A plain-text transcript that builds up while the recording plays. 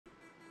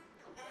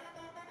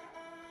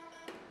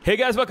Hey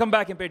guys, welcome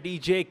back. I'm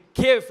DJ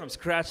K from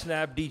Scratch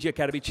Lab, DJ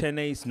Academy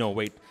Chennai's, no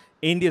wait,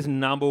 India's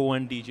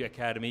 #1 DJ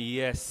Academy,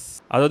 yes.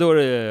 அதாவது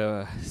ஒரு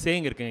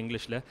saying இருக்கு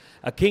இங்கிலீஷில்,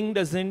 a king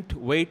doesn't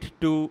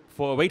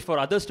wait for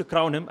others to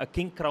crown him, a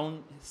king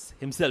crowns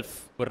himself.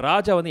 ஒரு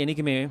ராஜா வந்து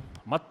என்றைக்குமே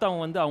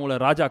மற்றவங்க வந்து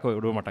அவங்கள ராஜாக்க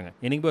விட மாட்டாங்க.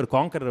 என்றைக்குமே ஒரு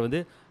காங்கரர்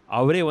வந்து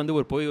அவரே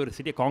வந்து போய் ஒரு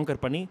சிட்டியை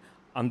காங்கர் பண்ணி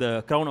அந்த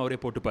க்ரௌன் அவரே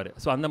போட்டுப்பார்.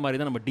 ஸோ அந்த மாதிரி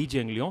தான் நம்ம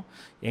டிஜேங்களையும்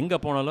எங்கே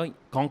போனாலும்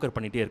காங்கர்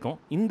பண்ணிகிட்டே இருக்கோம்.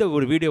 இந்த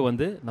ஒரு வீடியோ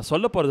வந்து நான்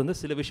சொல்ல போகிறது வந்து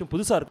சில விஷயம்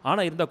புதுசாக இருக்கும்,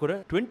 ஆனால் இருந்தால் கூட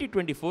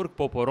 2024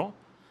 போகிறோம்.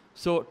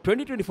 ஸோ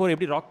 2024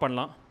 எப்படி ராக்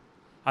பண்ணலாம்,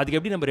 அதுக்கு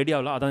எப்படி நம்ம ரெடி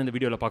ஆகலாம், அதான் இந்த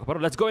வீடியோவில் பார்க்க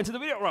போகிறோம். Let's go into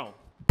the video round.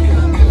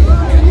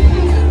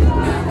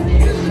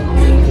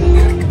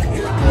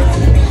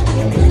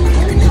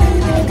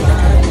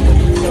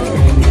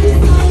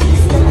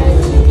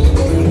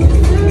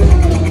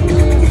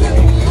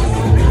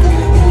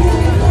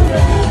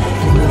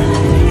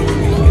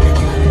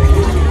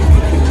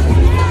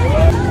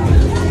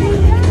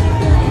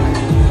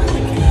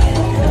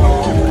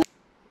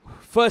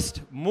 First,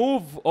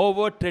 move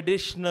over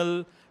traditional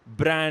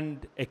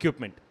brand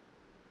equipment.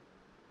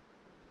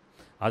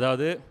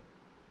 அதாவது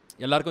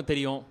எல்லாருக்கும்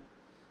தெரியும்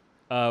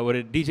ஒரு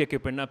டிஜே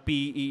எக்யூப்மெண்ட்னா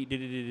பிஇ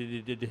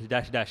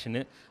டேஷ்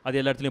டேஷ்னு அது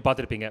எல்லா இடத்துலையும்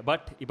பார்த்துருப்பீங்க.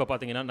 பட் இப்போ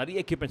பார்த்தீங்கன்னா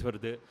நிறைய எக்யூப்மெண்ட்ஸ்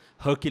வருது.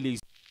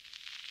 ஹெர்குலிஸ்,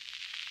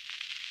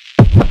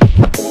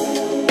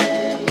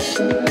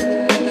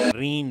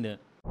 ரீன்,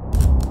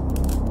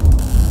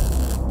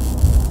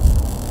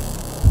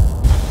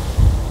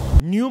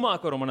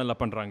 நியூமாக்கு ரொம்ப நல்லா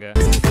பண்ணுறாங்க.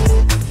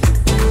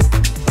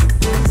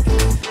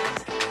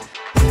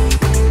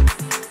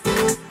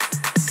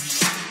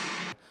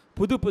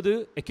 புது புது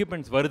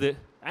எக்யூப்மெண்ட்ஸ் வருது.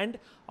 அண்ட்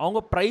அவங்க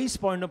ப்ரைஸ்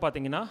பாயிண்ட்டும்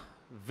பார்த்தீங்கன்னா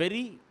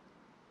very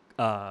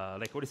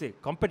like what do you say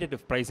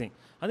competitive pricing.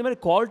 அதே மாதிரி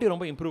குவாலிட்டி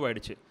ரொம்ப இம்ப்ரூவ்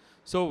ஆகிடுச்சு.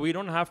 So we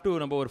don't have to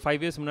நம்ம ஒரு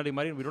 5 years முன்னாடி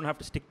மாதிரி we don't have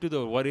to stick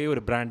to ஒரே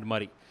ஒரு பிராண்ட்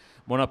மாதிரி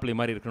மோனோப்ளி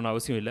மாதிரி இருக்கணும்னு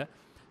அவசியம் இல்லை.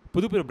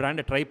 புது புது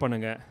பிராண்டை ட்ரை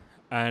பண்ணுங்கள்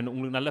அண்ட்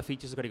உங்களுக்கு நல்ல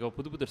ஃபீச்சர்ஸ் கிடைக்கும்.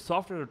 புது புது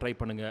சாஃப்ட்வேர் ட்ரை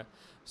பண்ணுங்கள்.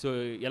 ஸோ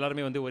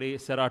எல்லாருமே வந்து ஒரே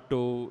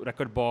செராட்டோ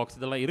ரெக்கார்ட் பாக்ஸ்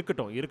இதெல்லாம்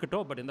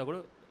இருக்கட்டும். பட் இருந்தால் கூட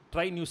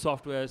try new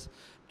softwares,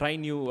 try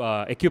new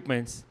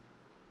equipments.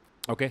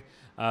 Okay,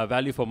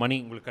 value for money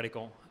உங்களுக்கு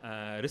கிடைக்கும்.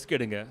 ரிஸ்க்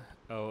எடுங்க.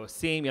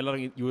 சேம்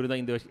எல்லோரும் இவர்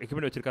தான் இந்த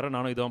எக்யூப்மெண்ட் வச்சுருக்காரு,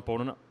 நானும் இதான்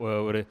போகணுன்னு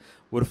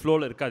ஒரு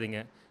ஃப்ளோவில்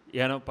இருக்காதிங்க.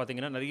 ஏன்னா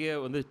பார்த்தீங்கன்னா நிறைய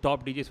வந்து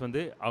டாப் டிஜேஸ்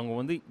வந்து அவங்க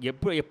வந்து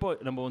எப்போ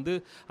நம்ம வந்து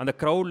அந்த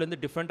க்ரௌட்லேருந்து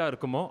டிஃப்ரெண்ட்டாக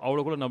இருக்குமோ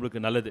அவ்வளோ கூட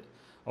நம்மளுக்கு நல்லது.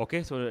 ஓகே,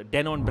 ஸோ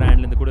டெனான்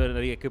பிராண்ட்லேருந்து கூட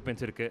நிறைய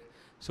எக்யூப்மெண்ட்ஸ் இருக்குது.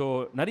 ஸோ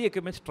நிறைய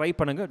எக்யூப்மெண்ட்ஸ் ட்ரை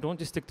பண்ணுங்கள்.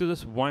 Don't just stick to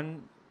this one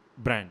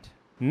brand.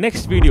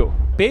 Next video,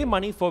 pay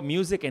money for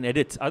music and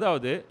edits.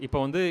 அதாவது இப்போ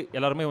வந்து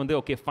எல்லாருமே வந்து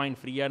ஓகே ஃபைன்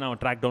ஃப்ரீயாக நான்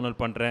ட்ராக் டவுன்லோட்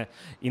பண்ணுறேன்,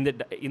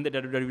 இந்த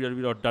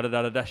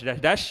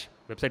www.dash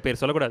வெப்சைட் பேர்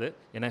சொல்லக்கூடாது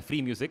ஏன்னா ஃப்ரீ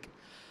மியூசிக்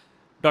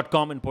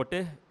 .com போட்டு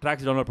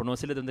ட்ராக்ஸ் டவுன்லோட்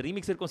பண்ணுவோம். சிலது வந்து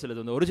ரீமிக்ஸ் இருக்கும், சிலது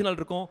வந்து ஒரிஜினல்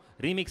இருக்கும்.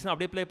 ரீமிக்ஸ்னால்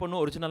அப்படியே ப்ளே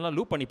பண்ணுவோம், ஒரிஜினல்லாம்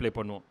லூப் பண்ணி ப்ளே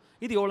பண்ணுவோம்.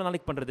 இது எவ்வளோ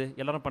நாளைக்கு பண்ணுறது,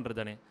 எல்லாரும் பண்ணுறது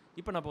தானே.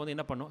 இப்போ நம்ம வந்து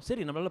என்ன பண்ணோம்,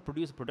 சரி நம்மளால்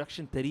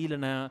ப்ரொடக்ஷன்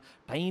தெரியலனா,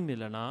 டைம்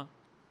இல்லைனா,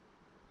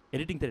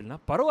 எடிட்டிங் தெரியலனா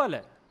பரவாயில்ல,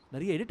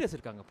 நிறைய எடிட்டர்ஸ்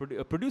இருக்காங்க,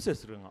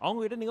 ப்ரொடியூசர்ஸ் இருக்காங்க.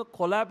 அவங்ககிட்ட நீங்கள்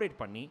கொலாபரேட்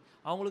பண்ணி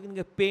அவங்களுக்கு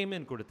நீங்கள்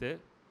பேமெண்ட் கொடுத்து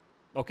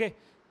ஓகே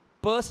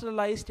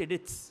பர்சனலைஸ்ட்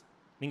எடிட்ஸ்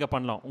நீங்கள்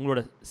பண்ணலாம்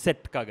உங்களோட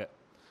செட்டுக்காக.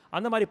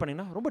 அந்த மாதிரி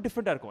பண்ணிங்கன்னா ரொம்ப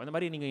டிஃப்ரெண்ட்டாக இருக்கும். அந்த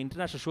மாதிரி நீங்கள்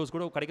இன்டர்நேஷ்னல் ஷோஸ்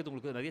கூட கிடைக்கிறது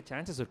உங்களுக்கு நிறைய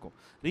சான்சஸ் இருக்கும்.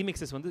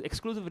 ரீமிக்ஸஸ் வந்து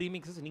எக்ஸ்க்ளூசிவ்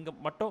ரீமிக்ஸஸ் நீங்கள்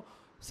மட்டும்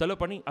செலவு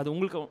பண்ணி அது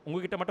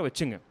உங்ககிட்ட மட்டும்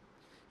வச்சுங்க.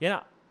 ஏன்னா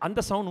அந்த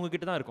சவுண்ட்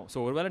உங்ககிட்ட தான் இருக்கும். ஸோ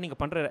ஒருவேளை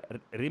நீங்கள் பண்ணுற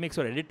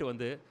ரீமிக்ஸோட எடிட்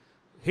வந்து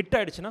ஹிட்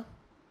ஆகிடுச்சுன்னா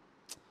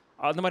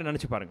அந்த மாதிரி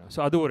நினச்சி பாருங்கள். ஸோ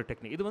அது ஒரு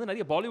டெக்னிக். இது வந்து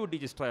நிறைய பாலிவுட்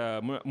டிஜிஸ்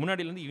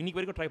முன்னாடியிலேருந்து இன்னைக்கு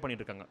வரைக்கும் ட்ரை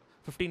பண்ணிட்டு இருக்காங்க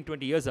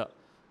 15-20 இயர்ஸாக.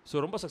 ஸோ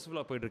ரொம்ப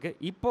சக்ஸஸ்ஃபுல்லாக போயிட்டுருக்கு.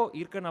 இப்போ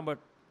இருக்க நம்ம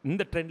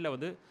இந்த ட்ரெண்டில்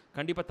வந்து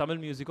கண்டிப்பாக தமிழ்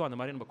மியூசிக்கும் அந்த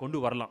மாதிரி நம்ம கொண்டு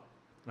வரலாம்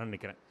நான்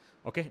நினைக்கிறேன்.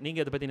 ஓகே,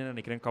 நீங்கள் இதை பற்றி என்ன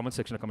நினைக்கிறேன் கமெண்ட்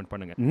செக்ஷனில் கமெண்ட்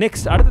பண்ணுங்கள்.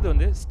 நெக்ஸ்ட் அடுத்தது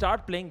வந்து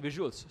ஸ்டார்ட் பிளேயிங்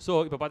விஷுவல்ஸ். ஸோ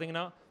இப்போ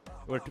பார்த்தீங்கன்னா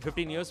ஒரு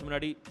 15 years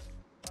முன்னாடி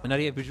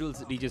நிறைய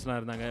விஷுவல்ஸ் டிஜேஸ்லாம்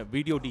இருந்தாங்க,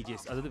 வீடியோ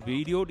டிஜேஸ். அதாவது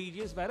வீடியோ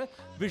டிஜேஸ் வேறு,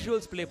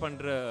 விஷுவல்ஸ் ப்ளே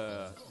பண்ணுற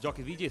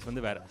ஜாக்கி விஜேஸ்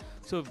வந்து வேறு.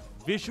 ஸோ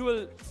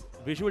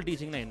விஷுவல்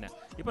டீச்சிங்னா என்ன,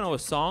 இப்போ நான்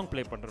ஒரு சாங்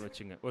ப்ளே பண்ணுறேன்னு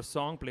வச்சுங்க. ஒரு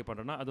சாங் ப்ளே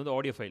பண்ணுறேன்னா அது வந்து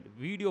ஆடியோ ஃபைல்,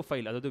 வீடியோ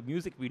ஃபைல், அதாவது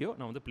மியூசிக் வீடியோ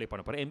நான் வந்து ப்ளே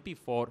பண்ண போகிறேன்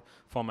MP4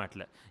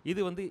 ஃபார்மேட்டில். இது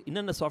வந்து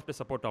என்னென்ன சாஃப்ட்வேர்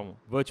சப்போர்ட் ஆகும்,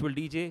 வர்ச்சுவல்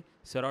டிஜே,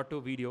 செராட்டோ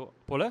வீடியோ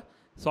போல்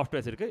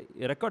சாஃப்ட்வேர்ஸ்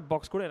இருக்குது. ரெக்கார்ட்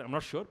பாக்ஸ் கூட ஐம்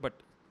நாட் ஷூர், பட்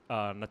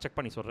நான் செக்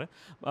பண்ணி சொல்கிறேன்.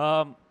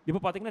 இப்போ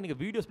பார்த்தீங்கன்னா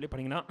நீங்கள் வீடியோஸ் ப்ளே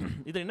பண்ணிங்கன்னா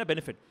இதில் என்ன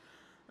பெனிஃபிட்,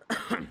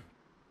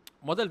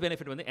 முதல்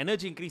பெனிஃபிட் வந்து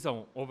எனர்ஜி இன்க்ரீஸ்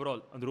ஆகும்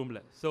ஓவரால் அந்த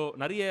ரூமில். ஸோ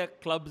நிறைய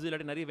கிளப்ஸ்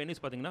இல்லாட்டி நிறைய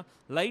வென்யூஸ் பார்த்தீங்கன்னா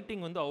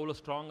லைட்டிங் வந்து அவ்வளோ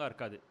ஸ்ட்ராங்காக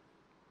இருக்காது.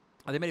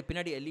 அதேமாதிரி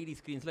பின்னாடி எல்இடி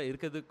ஸ்க்ரீன்ஸ்லாம்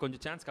இருக்கிறது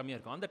கொஞ்சம் சான்ஸ் கம்மியாக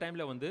இருக்கும். அந்த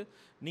டைமில் வந்து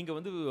நீங்கள்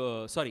வந்து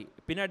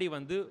பின்னாடி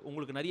வந்து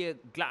உங்களுக்கு நிறைய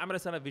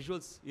கிளாமரஸான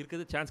விஷுவல்ஸ்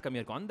இருக்கிறது சான்ஸ்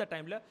கம்மியாக இருக்கும். அந்த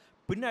டைமில்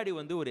பின்னாடி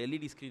வந்து ஒரு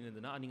எல்இடி ஸ்க்ரீன்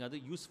இருந்ததுன்னா நீங்கள் அது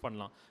யூஸ்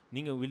பண்ணலாம்.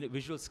 நீங்கள்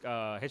விஷுவல்ஸ்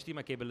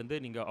HDMI கேபிள்லேருந்து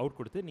நீங்கள் அவுட்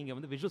கொடுத்து நீங்கள்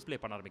வந்து விஷுவல்ஸ் ப்ளே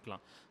பண்ண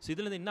ஆரம்பிக்கலாம். ஸோ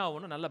இதுலேருந்து என்ன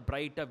ஆகும்னா நல்லா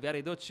பிரைட்டாக வேறு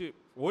ஏதாச்சும்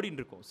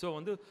ஓடின்னு இருக்கும். ஸோ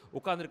வந்து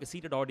உட்காந்துருக்க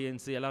சீட்டட்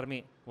ஆடியன்ஸ் எல்லாருமே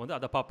வந்து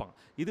அதை பார்ப்பாங்க.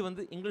 இது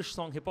வந்து இங்கிலீஷ்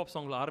சாங், ஹிப்ஹாப்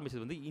சாங்கில்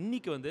ஆரம்பிச்சது வந்து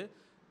இன்றைக்கி வந்து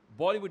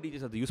பாலிவுட்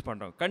டிஜேஸ் அதை யூஸ்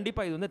பண்ணுறாங்க.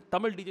 கண்டிப்பாக இது வந்து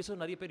தமிழ்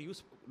டிஜேஸும் நிறைய பேர்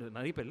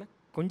இல்லை,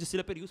 கொஞ்சம்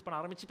சில பேர் யூஸ் பண்ண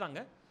ஆரம்பிச்சிட்டாங்க.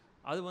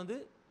 அது வந்து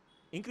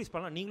இன்க்ரீஸ்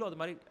பண்ணலாம். நீங்களும் அது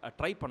மாதிரி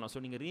ட்ரை பண்ணலாம்.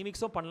 ஸோ நீங்கள்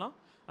ரீமிக்ஸும் பண்ணலாம்.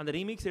 அந்த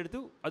ரீமிக்ஸ் எடுத்து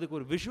அதுக்கு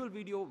ஒரு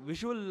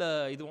விஷுவல்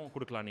இதுவும்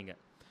கொடுக்கலாம் நீங்கள்.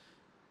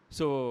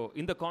 ஸோ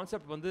இந்த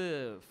கான்செப்ட் வந்து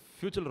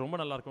ஃப்யூச்சரில் ரொம்ப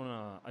நல்லாயிருக்கும்னு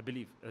ஐ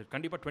பிலீவ்.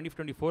 கண்டிப்பாக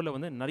 2024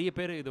 வந்து நிறைய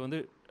பேர் இது வந்து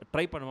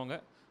ட்ரை பண்ணுவாங்க.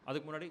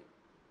 அதுக்கு முன்னாடி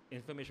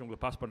இன்ஃபர்மேஷன்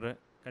உங்களுக்கு பாஸ் பண்ணுறேன்.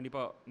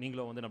 கண்டிப்பாக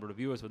நீங்களும் வந்து நம்மளோட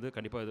வியூவர்ஸ் வந்து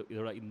கண்டிப்பாக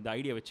இதோட இந்த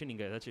ஐடியா வச்சு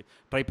நீங்கள் ஏதாச்சும்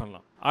ட்ரை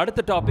பண்ணலாம்.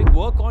 அடுத்த topic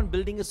work on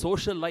building a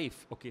social life.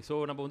 Okay, so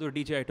நம்ம வந்து ஒரு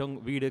டிஜே ஐட்டம்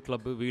வீடு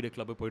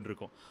கிளப்பு போயிட்டு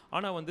இருக்கோம்.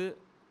 ஆனால் வந்து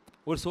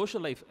ஒரு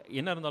சோஷியல் லைஃப்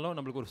என்ன இருந்தாலும்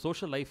நம்மளுக்கு ஒரு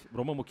சோஷியல் லைஃப்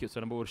ரொம்ப முக்கியம். ஸோ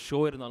நம்ம ஒரு ஷோ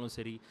இருந்தாலும்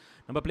சரி,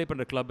 நம்ம ப்ளே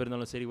பண்ணுற கிளப்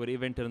இருந்தாலும் சரி, ஒரு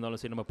ஈவெண்ட்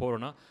இருந்தாலும் சரி, நம்ம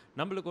போகிறோன்னா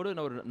நம்மளுக்கு ஒரு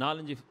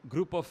 4-5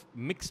 குரூப் ஆஃப்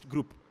மிக்ஸ்ட்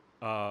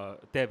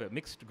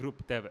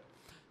குரூப் தேவை.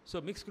 ஸோ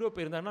மிக்ஸ்ட்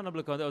குரூப் இருந்தாங்கன்னா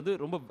நம்மளுக்கு வந்து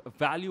ரொம்ப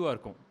வேல்யூவாக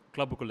இருக்கும்.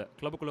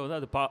 கிளப்புக்குள்ளே வந்து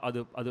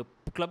அது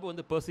கிளப்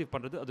வந்து பர்சீவ்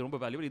பண்ணுறது அது ரொம்ப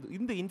வேல்யூவல்.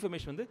 இந்த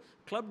இன்ஃபர்மேஷன் வந்து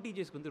கிளப்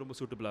டிஜேஸ்க்கு வந்து ரொம்ப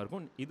சூட்டபுளாக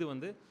இருக்கும். இது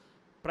வந்து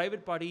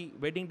ப்ரைவேட் பார்ட்டி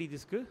வெட்டிங்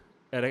டிஜேஸ்க்கு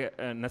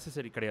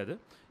நெசசரி கிடையாது.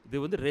 இது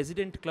வந்து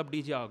ரெசிடென்ட் கிளப்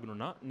டிஜே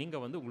ஆகணும்னா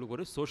நீங்கள் வந்து உங்களுக்கு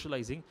ஒரு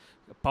சோஷியலைசிங்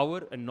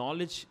பவர் அண்ட்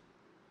நாலேஜ்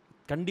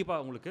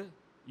கண்டிப்பாக உங்களுக்கு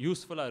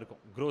யூஸ்ஃபுல்லாக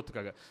இருக்கும்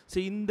க்ரோத்துக்காக. ஸோ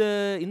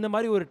இந்த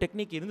மாதிரி ஒரு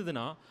டெக்னிக்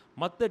இருந்ததுன்னா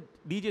மற்ற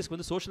டிஜேஸ்க்கு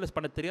வந்து சோஷியலைஸ்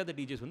பண்ண தெரியாத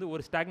டிஜேஸ் வந்து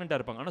ஒரு ஸ்டாக்னண்ட்டாக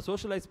இருப்பாங்க. ஆனால்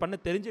சோஷியலைஸ் பண்ண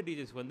தெரிஞ்ச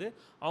டிஜேஸ் வந்து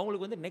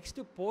அவங்களுக்கு வந்து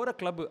நெக்ஸ்ட்டு போகிற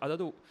கிளப்,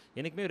 அதாவது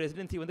எனக்குமே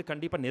ரெசிடென்சி வந்து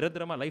கண்டிப்பாக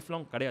நிரந்தரமாக லைஃப்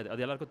லாங் கிடையாது.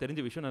 அது எல்லாருக்கும்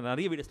தெரிஞ்ச விஷயம். நான்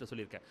நிறைய வீடியோஸில்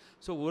சொல்லியிருக்கேன்.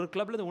 ஸோ ஒரு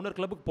கிளப்லேருந்து இன்னொரு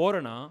கிளப்புக்கு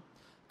போகிறேன்னா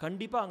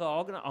கண்டிப்பாக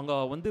அங்கே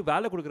வந்து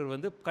வேலை கொடுக்குறவர்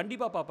வந்து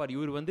கண்டிப்பாக பார்ப்பார்,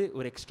 இவர் வந்து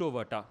ஒரு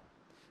எக்ஸ்ட்ரோவர்ட்டா,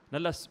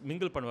 நல்லா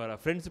மிங்கிள் பண்ணுவாரா,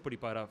 ஃப்ரெண்ட்ஸ்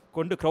பிடிப்பாரா,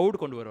 க்ரௌடு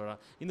கொண்டு வருவாரா,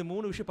 இந்த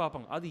 3 விஷயம்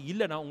பார்ப்பாங்க. அது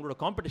இல்லைனா உங்களோட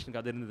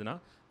காம்படிஷனுக்கு அது இருந்ததுன்னா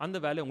அந்த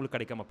வேலை உங்களுக்கு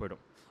கிடைக்காம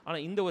போயிடும்.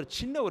 ஆனால் இந்த ஒரு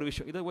சின்ன ஒரு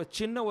விஷயம், இது ஒரு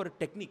சின்ன ஒரு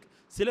டெக்னிக்.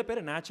 சில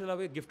பேர்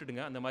நேச்சுரலாகவே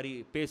கிஃப்ட்டுடுங்க, அந்த மாதிரி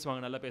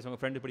பேசுவாங்க, நல்லா பேசுவாங்க,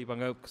 ஃப்ரெண்டு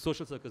பிடிப்பாங்க,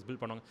 சோஷியல் சர்க்கிள்ஸ்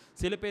பில்ட் பண்ணுவாங்க.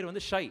 சில பேர்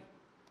வந்து ஷை.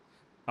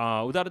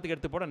 உதாரணத்துக்கு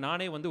எடுத்து போனால்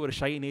நானே வந்து ஒரு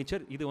ஷை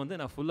நேச்சர். இது வந்து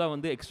நான் ஃபுல்லாக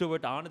வந்து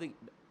எக்ஸ்ட்ரோவர்ட் ஆனது,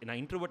 நான்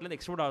இன்ட்ரோவர்ட்லேருந்து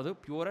எக்ஸ்ட்ரோவர்ட் ஆனது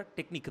பியூராக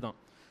டெக்னிக் தான்.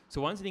 ஸோ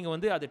ஒன்ஸ் நீங்கள்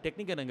வந்து அது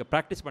டெக்னிக்கை நீங்கள்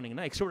ப்ராக்டிஸ்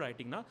பண்ணிங்கன்னா, எக்ஸ்ட்ரோவர்ட்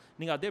ஆகிட்டிங்கன்னா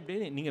நீங்கள் அதே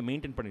அப்படியே நீங்கள்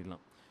மெயின்டைன்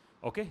பண்ணிடலாம்.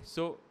 ஓகே,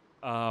 ஸோ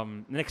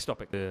நெக்ஸ்ட்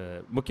டாபிக்,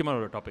 முக்கியமான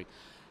ஒரு டாபிக்.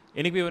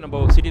 எனக்கு நம்ம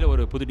சிட்டியில்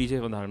ஒரு புது டிஜே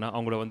வந்தாங்கன்னா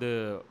அவங்கள வந்து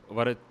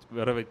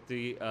வர வைத்து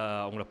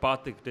அவங்கள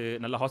பார்த்துக்கிட்டு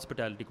நல்லா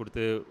ஹாஸ்பிட்டாலிட்டி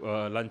கொடுத்து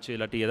லஞ்சு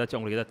இல்லாட்டி ஏதாச்சும்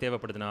அவங்களுக்கு எதாவது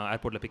தேவைப்படுதுன்னா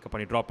ஏர்போர்ட்டில் பிக்கப்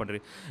பண்ணி ட்ராப்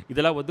பண்ணுறது,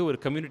 இதெல்லாம் வந்து ஒரு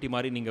கம்யூனிட்டி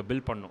மாதிரி நீங்கள்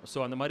பில்ட் பண்ணணும்.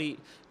 ஸோ அந்த மாதிரி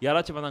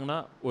யாராச்சும் வந்தாங்கன்னா,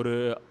 ஒரு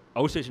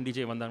அவுட் ஸ்டேஷன்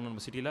டிஜே வந்தாங்கன்னா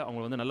நம்ம சிட்டியில்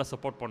அவங்களை வந்து நல்லா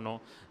சப்போர்ட்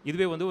பண்ணோம்.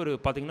 இதுவே வந்து ஒரு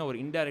பார்த்திங்கன்னா ஒரு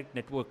இன்டைரக்ட்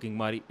நெட்வொர்க்கிங்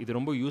மாதிரி, இது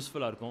ரொம்ப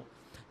யூஸ்ஃபுல்லாக இருக்கும்.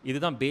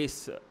 இதுதான் பேஸ்.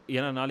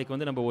 ஏன்னா நாளைக்கு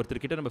வந்து நம்ம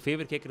ஒருத்தர்கிட்ட நம்ம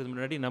ஃபேவர் கேட்குறது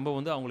முன்னாடி நம்ம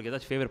வந்து அவங்களுக்கு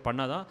ஏதாச்சும் ஃபேவர்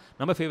பண்ணால் தான்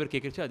நம்ம ஃபேவர்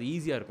கேட்குறச்சு அது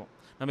ஈஸியாக இருக்கும்.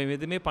 நம்ம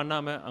எதுவுமே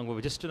பண்ணாமல்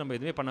அவங்க ஜஸ்ட்டு நம்ம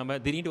எதுவுமே பண்ணாமல்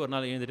திடீர்னு ஒரு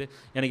நாள் எழுந்துட்டு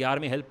எனக்கு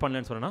யாருமே ஹெல்ப்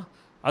பண்ணலன்னு சொன்னால்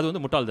அது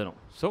வந்து முட்டாள்தனம்.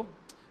 ஸோ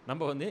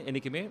நம்ம வந்து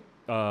என்றைக்குமே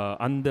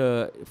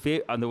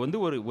அந்த வந்து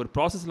ஒரு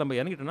ப்ராசஸ் நம்ம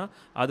இறங்கிட்டோன்னா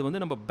அது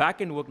வந்து நம்ம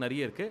பேக் அண்ட் ஒர்க்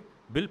நிறைய இருக்குது.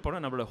 பில்ட்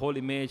பண்ணால் நம்மளோட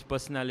ஹோல் இமேஜ்,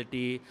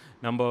 பர்சனாலிட்டி,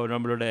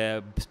 நம்மளோட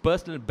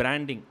பர்சனல்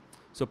பிராண்டிங்.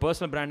 ஸோ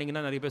பர்சனல்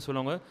பிராண்டிங்னா நிறைய பேர்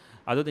சொல்லுவாங்க,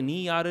 அதாவது நீ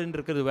யாருன்னு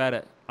இருக்கிறது வேறு,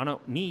 ஆனால்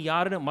நீ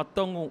யாருன்னு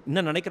மற்றவங்க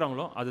என்ன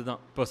நினைக்கிறாங்களோ அதுதான்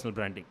பர்சனல்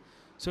பிராண்டிங்.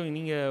 ஸோ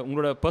நீங்கள்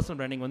உங்களோட பர்சனல்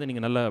பிராண்டிங் வந்து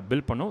நீங்கள் நல்லா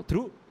பில்ட் பண்ணணும்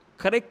through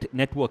correct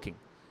networking.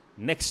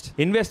 Next,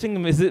 investing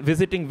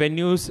visiting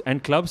venues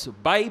and clubs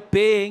by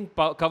paying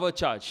cover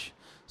charge.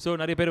 So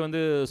நிறைய பேர் வந்து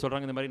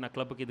சொல்கிறாங்க, இந்த மாதிரி நான்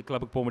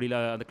கிளப்புக்கு போக முடியல,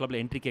 அந்த கிளப்பில்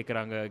என்ட்ரி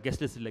கேட்குறாங்க,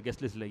 கெஸ்ட்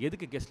லிஸ்ட் இல்லை.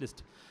 எதுக்கு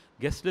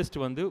கெஸ்ட் லிஸ்ட்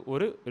வந்து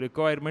ஒரு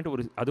ரிக்குவயர்மெண்ட்.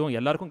 அதுவும்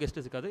எல்லாருக்கும் கெஸ்ட்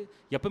லிஸ்ட் இருக்காது,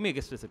 எப்பவுமே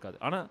கெஸ்ட் லிஸ்ட் இருக்காது.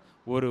 ஆனால்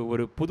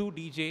ஒரு புது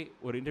டிஜே,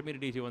 ஒரு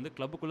இன்டர்மீடியட் டிஜே வந்து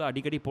கிளப்புக்குள்ளே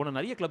அடிக்கடி போகணும்,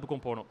 நிறைய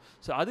கிளப்புக்கும் போகணும்.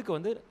 ஸோ அதுக்கு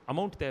வந்து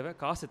அமௌண்ட் தேவை,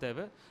 காசு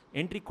தேவை,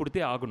 என்ட்ரி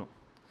கொடுத்தே ஆகணும்.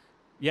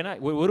 ஏன்னா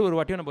ஒரு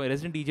வாட்டியும் நம்ம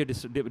ரெசிடென்ட் டிஜே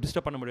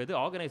டிஸ்டர்ப் பண்ண முடியாது,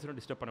 ஆர்கனைசரும்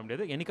டிஸ்டர்ப் பண்ண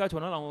முடியாது. என்னைக்காச்சும்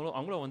ஒரு நாள்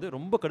அவங்களும் வந்து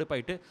ரொம்ப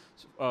கடுப்பாயிட்டு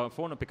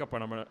ஃபோனை பிக்கப்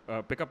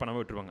பண்ணாமல்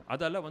விட்டுருவாங்க.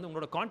 அதால் வந்து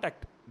உங்களோட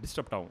கான்டாக்ட்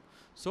டிஸ்டர்ப் ஆகும்.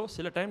 ஸோ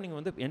சில டைம் நீங்கள்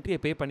வந்து என்ட்ரியை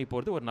பே பண்ணி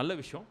போகிறது ஒரு நல்ல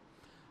விஷயம்.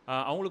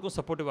 அவங்களுக்கும்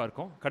சப்போர்ட்டிவாக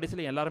இருக்கும்.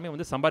 கடைசியில் எல்லாருமே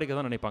வந்து சம்பாதிக்க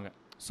தான் நினைப்பாங்க.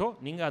 ஸோ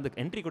நீங்கள் அந்த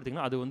என்ட்ரி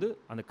கொடுத்தீங்கன்னா அது வந்து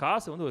அந்த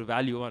காசு வந்து ஒரு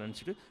வேல்யூவாக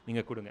நினச்சிட்டு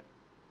நீங்கள் கொடுங்க.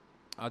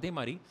 அதே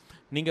மாதிரி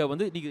நீங்கள்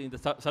வந்து நீங்கள் இந்த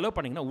செலவு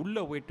பண்ணிங்கன்னா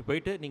உள்ளே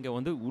போயிட்டு நீங்கள்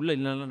வந்து உள்ளே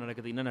என்னென்ன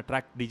நடக்குது, என்னென்ன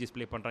ட்ராக் டிஜேஸ்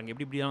ப்ளே பண்ணுறாங்க,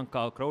 எப்படிலாம்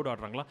க்ரௌட்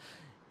ஆடுறாங்களா,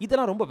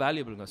 இதெல்லாம் ரொம்ப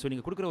வேல்யூபிளுங்க. ஸோ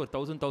நீங்கள் கொடுக்குற ஒரு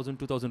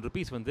 1000-2000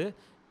 ருபீஸ் வந்து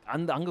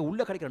அங்கே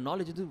உள்ளே கிடைக்கிற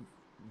நாலேஜ் வந்து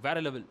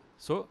வேறு லெவல்.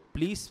 ஸோ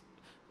ப்ளீஸ்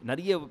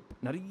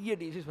நிறைய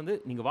டிஜேஸ் வந்து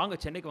நீங்கள் வாங்க,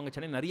 சென்னைக்கு வாங்க.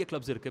 சென்னை நிறைய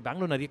கிளப்ஸ் இருக்குது,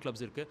 பெங்களூர் நிறைய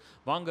கிளப்ஸ் இருக்குது.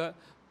 வாங்க,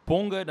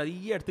 போங்க,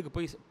 நிறைய இடத்துக்கு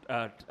போய்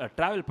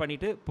ட்ராவல்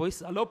பண்ணிவிட்டு போய்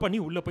செலவு பண்ணி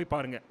உள்ளே போய்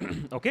பாருங்கள்.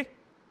 ஓகே,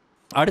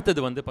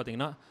 அடுத்தது வந்து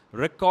பார்த்தீங்கன்னா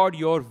ரெக்கார்ட்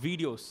யோர்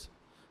வீடியோஸ்.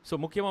 ஸோ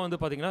முக்கியமாக வந்து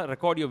பார்த்தீங்கன்னா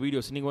ரெக்கார்ட் யோர்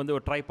வீடியோஸ். நீங்கள் வந்து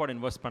ஒரு ட்ரைபாட்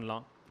இன்வெஸ்ட்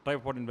பண்ணலாம்.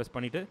 ட்ரைபாட் இன்வெஸ்ட்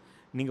பண்ணிவிட்டு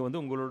நீங்கள் வந்து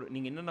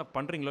நீங்கள் என்னென்ன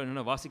பண்ணுறீங்களோ,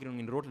 என்னென்ன வாசிக்கிறீங்க,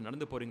 நீங்கள் ரோட்டில்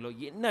நடந்து போகிறீங்களோ,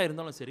 என்ன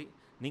இருந்தாலும் சரி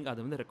நீங்கள் அதை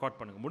வந்து ரெக்கார்ட்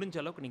பண்ணுங்கள். முடிஞ்ச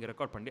அளவுக்கு நீங்கள்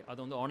ரெக்கார்ட் பண்ணி அதை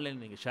வந்து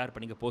ஆன்லைனில் நீங்கள் ஷேர்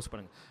பண்ணி போஸ்ட்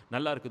பண்ணுங்கள்.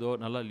 நல்லா இருக்குதோ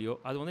நல்லா இல்லையோ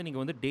அது வந்து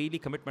நீங்கள் வந்து டெய்லி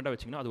கமிட்மெண்ட்டாக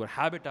வச்சிங்கன்னா அது ஒரு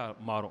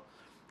ஹேபிட்டாக மாறும்.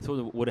 ஸோ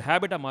ஒரு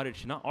ஹேபிட்டாக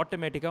மாறிடுச்சுன்னா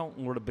ஆட்டோமேட்டிக்காக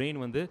உங்களோட பிரெயின்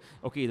வந்து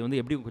ஓகே இது வந்து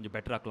எப்படி கொஞ்சம்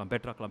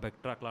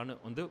பெட்டராக்கலாம்னு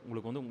வந்து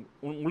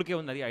உங்களுக்கே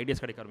வந்து நிறைய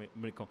ஐடியாஸ் கிடைக்க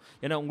ஆரம்பிக்கும்.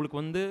 ஏன்னா உங்களுக்கு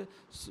வந்து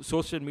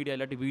சோஷியல் மீடியா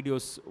இல்லாட்டி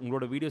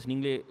உங்களோட வீடியோஸ்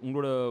நீங்களே,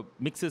 உங்களோட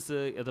மிக்சஸ்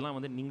இதெல்லாம்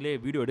வந்து நீங்களே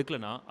வீடியோ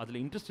எடுக்கலைன்னா,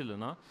 அதில் இன்ட்ரெஸ்ட்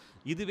இல்லைன்னா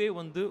இதுவே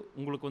வந்து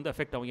உங்களுக்கு வந்து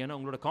எஃபெக்ட் ஆகும். ஏன்னா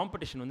உங்களோட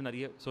காம்படிஷன் வந்து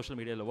நிறைய சோஷியல்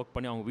மீடியாவில் ஒர்க்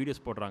பண்ணி அவங்க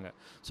வீடியோஸ் போடுறாங்க.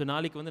 ஸோ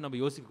நாளைக்கு வந்து நம்ம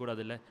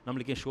யோசிக்கக்கூடாது, இல்லை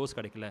நம்மளுக்கே ஷோஸ்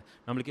கிடைக்கல,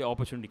 நம்மளுக்கே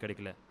ஆப்பர்ச்சுனிட்டி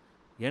கிடைக்கல.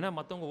 ஏன்னா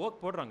மற்றவங்க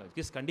ஒர்க் போடுறாங்க.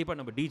 கண்டிப்பாக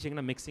நம்ம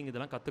டிஜிங்னா மிக்சிங்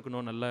இதெல்லாம்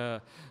கற்றுக்கணும், நல்லா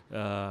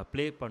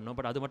ப்ளே பண்ணணும்.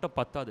 பட் அது மட்டும்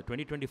பத்தாது.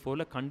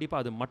 2024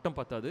 கண்டிப்பாக அது மட்டும்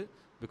பத்தாது.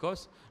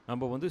 பிகாஸ்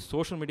நம்ம வந்து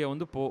சோஷியல் மீடியா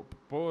வந்து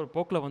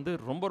போக்கில் வந்து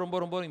ரொம்ப ரொம்ப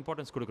ரொம்ப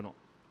இம்பார்ட்டன்ஸ் கொடுக்கணும்.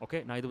 ஓகே,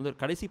 நான் இது வந்து ஒரு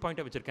கடைசி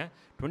பாயிண்ட்டாக வச்சுருக்கேன்.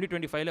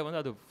 2025 வந்து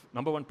அது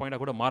நம்பர் 1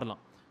 பாயிண்ட்டாக கூட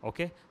மாறலாம்.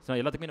 ஓகே, ஸோ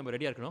எல்லாத்துக்குமே நம்ம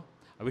ரெடியாக இருக்கணும்.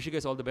 I wish you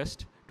guys all the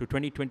best to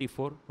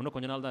 2024. இன்னும்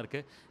கொஞ்ச நாள் தான்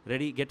இருக்குது.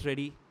 Ready, get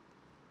ready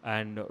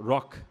and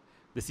rock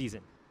the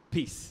season.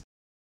 Piece.